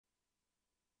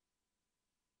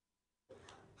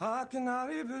I can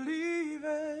hardly believe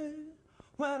it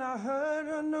when I heard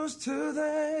the news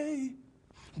today.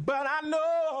 But I know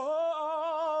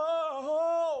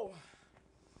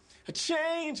a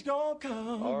change gonna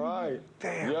come. All right.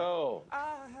 Damn. Yo.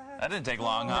 That didn't take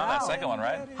long, huh? That second one,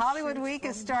 right? Hollywood Week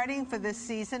is starting for this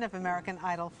season of American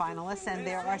Idol finalists, and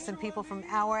there are some people from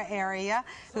our area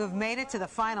who have made it to the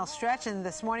final stretch. And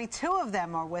this morning, two of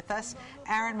them are with us,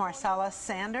 Aaron Marcellus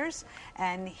Sanders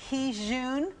and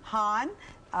Heejun Han.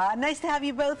 Nice to have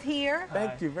you both here.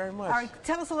 Thank you very much. All right,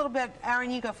 tell us a little bit.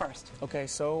 Aaron, you go first. Okay,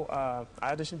 so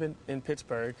I auditioned in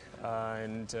Pittsburgh,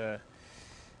 and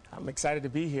I'm excited to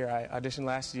be here. I auditioned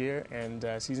last year, and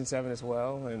season 7 as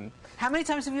well. And how many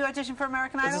times have you auditioned for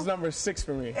American Idol? This is number 6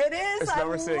 for me. It is? It's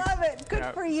number 6. Love it. Good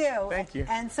for you. Thank you.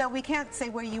 And so we can't say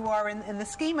where you are in the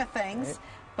scheme of things, right,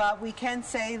 but we can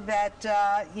say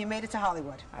that you made it to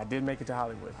Hollywood. I did make it to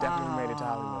Hollywood. Definitely made it to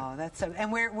Hollywood. Oh, that's so. And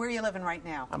where are you living right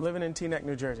now? I'm living in Teaneck,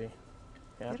 New Jersey.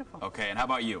 Yeah. Beautiful. Okay, and how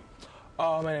about you?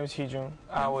 My name is Heejun.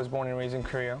 I was born and raised in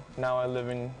Korea. Now I live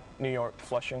in New York,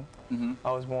 Flushing. Mm-hmm.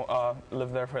 I was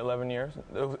lived there for 11 years.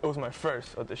 It was my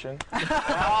first audition. Don't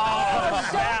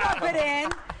rub it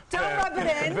in. Don't rub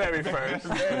it in. Very first.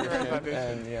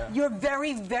 And, yeah. Your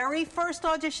very, very first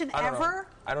audition ever?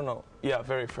 I don't know. Yeah,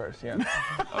 very first, yeah.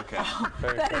 Okay.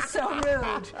 That is so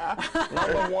rude.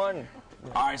 Number 1.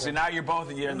 All right, so now you're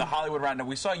in the Hollywood round. Now,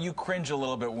 we saw you cringe a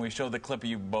little bit when we showed the clip of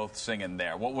you both singing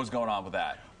there. What was going on with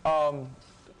that?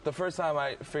 The first time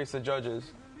I faced the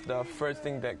judges, the first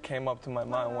thing that came up to my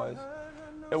mind was,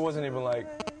 it wasn't even like,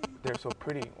 they're so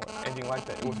pretty or anything like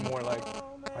that. It was more like,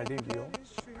 are they real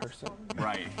person?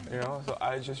 Right. You know, so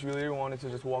I just really wanted to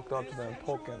just walk up to them and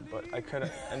poke them, but I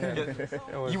couldn't. And then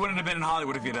you wouldn't have been in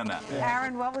Hollywood if you'd done that. Yeah.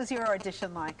 Aaron, what was your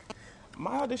audition like?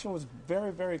 My audition was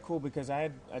very, very cool because I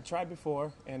tried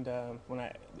before, and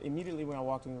immediately when I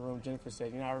walked in the room, Jennifer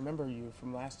said, "I remember you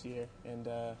from last year, and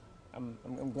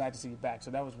I'm glad to see you back." So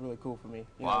that was really cool for me.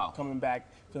 You know, coming back,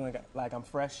 feeling like I'm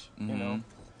fresh. Mm-hmm. You know,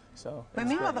 so. But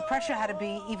meanwhile, the pressure had to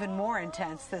be even more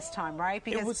intense this time, right?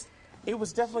 Because it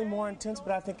was definitely more intense,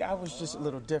 but I think I was just a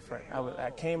little different.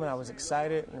 I came and I was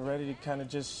excited and ready to kind of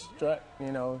just strut,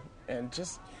 and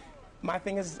just. My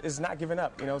thing is not giving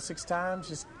up. 6 times,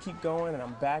 just keep going, and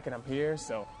I'm back, and I'm here,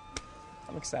 so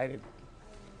I'm excited.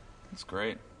 That's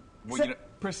great. Well, so,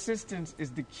 persistence is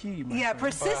the key, my friend.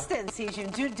 Persistence,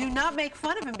 Heejun. Do not make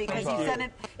fun of him because he said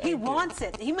it. He wants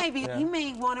it. He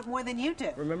may want it more than you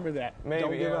do. Remember that. Maybe,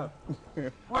 Don't give up.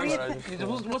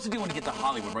 What's the deal when you get to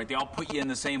Hollywood, right? They all put you in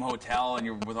the same hotel, and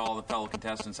you're with all the fellow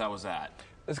contestants. How was that?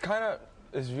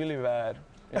 It's really bad.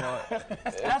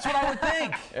 That's what I would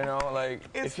think. Like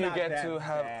it's if you get to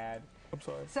have. Bad. I'm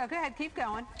sorry. So go ahead, keep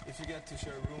going. If you get to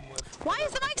share a room with. Why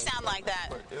does the mic sound like that?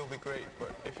 It'll be great,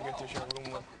 but if you get to share a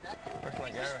room with a person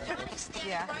like Aaron,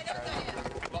 yeah.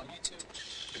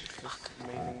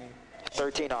 Amazingly.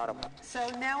 13 on them. So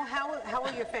now, how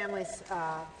are your families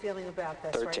feeling about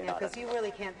this right now? Because you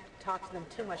really can't talk to them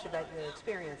too much about your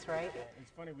experience, right?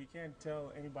 It's funny, we can't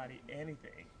tell anybody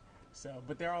anything. So,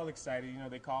 but they're all excited.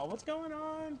 They call, "What's going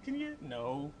on? Can you?"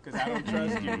 No, because I don't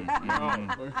trust you.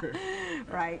 No.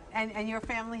 Right. And your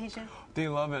family, Heejun? They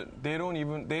love it.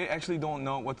 They actually don't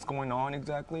know what's going on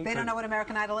exactly. They don't know what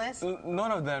American Idol is?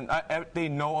 None of them. They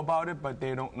know about it, but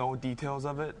they don't know details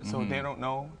of it. So they don't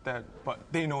know that, but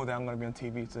they know that I'm going to be on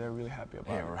TV, so they're really happy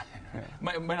about it. Right.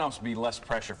 Yeah. Might also be less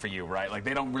pressure for you, right? Like,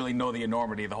 they don't really know the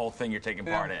enormity of the whole thing you're taking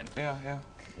part in. Yeah.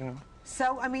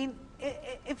 So,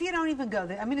 if you don't even go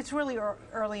there, it's really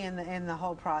early in the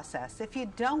whole process. If you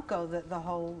don't go the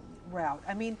whole route,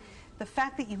 the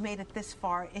fact that you made it this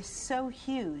far is so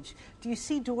huge. Do you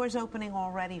see doors opening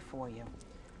already for you?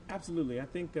 Absolutely. I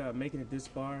think making it this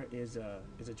far is a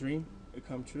dream to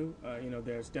come true.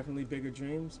 There's definitely bigger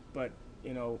dreams, but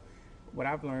what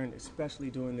I've learned, especially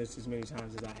doing this as many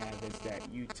times as I have, is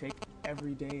that you take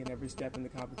every day and every step in the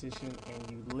competition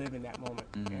and you live in that moment.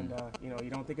 And, you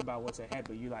don't think about what's ahead,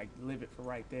 but you, live it for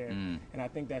right there. And I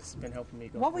think that's been helping me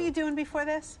go What were you doing before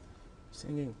this?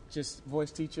 Singing. Just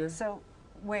voice teacher. So,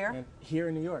 where? And here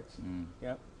in New York.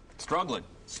 Yep. Struggling.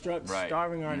 Right.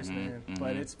 Starving artist, man.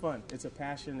 But it's fun. It's a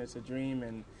passion. It's a dream.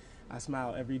 And I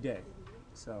smile every day.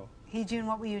 So. Heejun,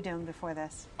 what were you doing before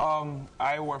this?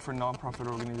 I work for a non-profit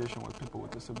organization with people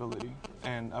with disability,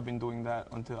 and I've been doing that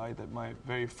until I did my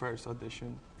very first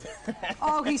audition.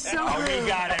 Oh, he's so rude. We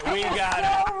got it. We got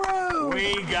it. So rude.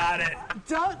 We got it.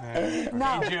 Don't. No.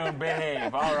 Heejun,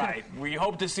 behave. All right. We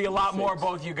hope to see a lot more of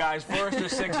both you guys. First or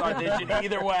sixth audition.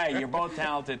 Either way, you're both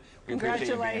talented. We appreciate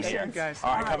you being here. Congratulations.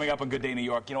 All right, coming up on Good Day New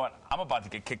York. You know what? I'm about to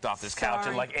get kicked off this couch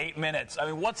in like 8 minutes. I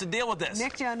mean, what's the deal with this?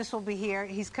 Nick Jonas will be here.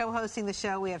 He's co-hosting the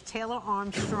show. We have Taylor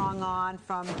Armstrong on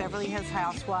from Beverly Hills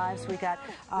Housewives. We got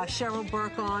Cheryl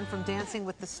Burke on from Dancing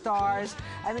with the Stars.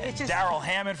 I mean, it's just Daryl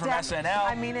Hammond from SNL.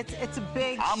 I mean, it's a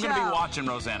big show. I'm going to be watching,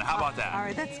 Rosanna. How about that? All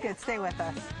right, that's good. Stay with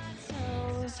us.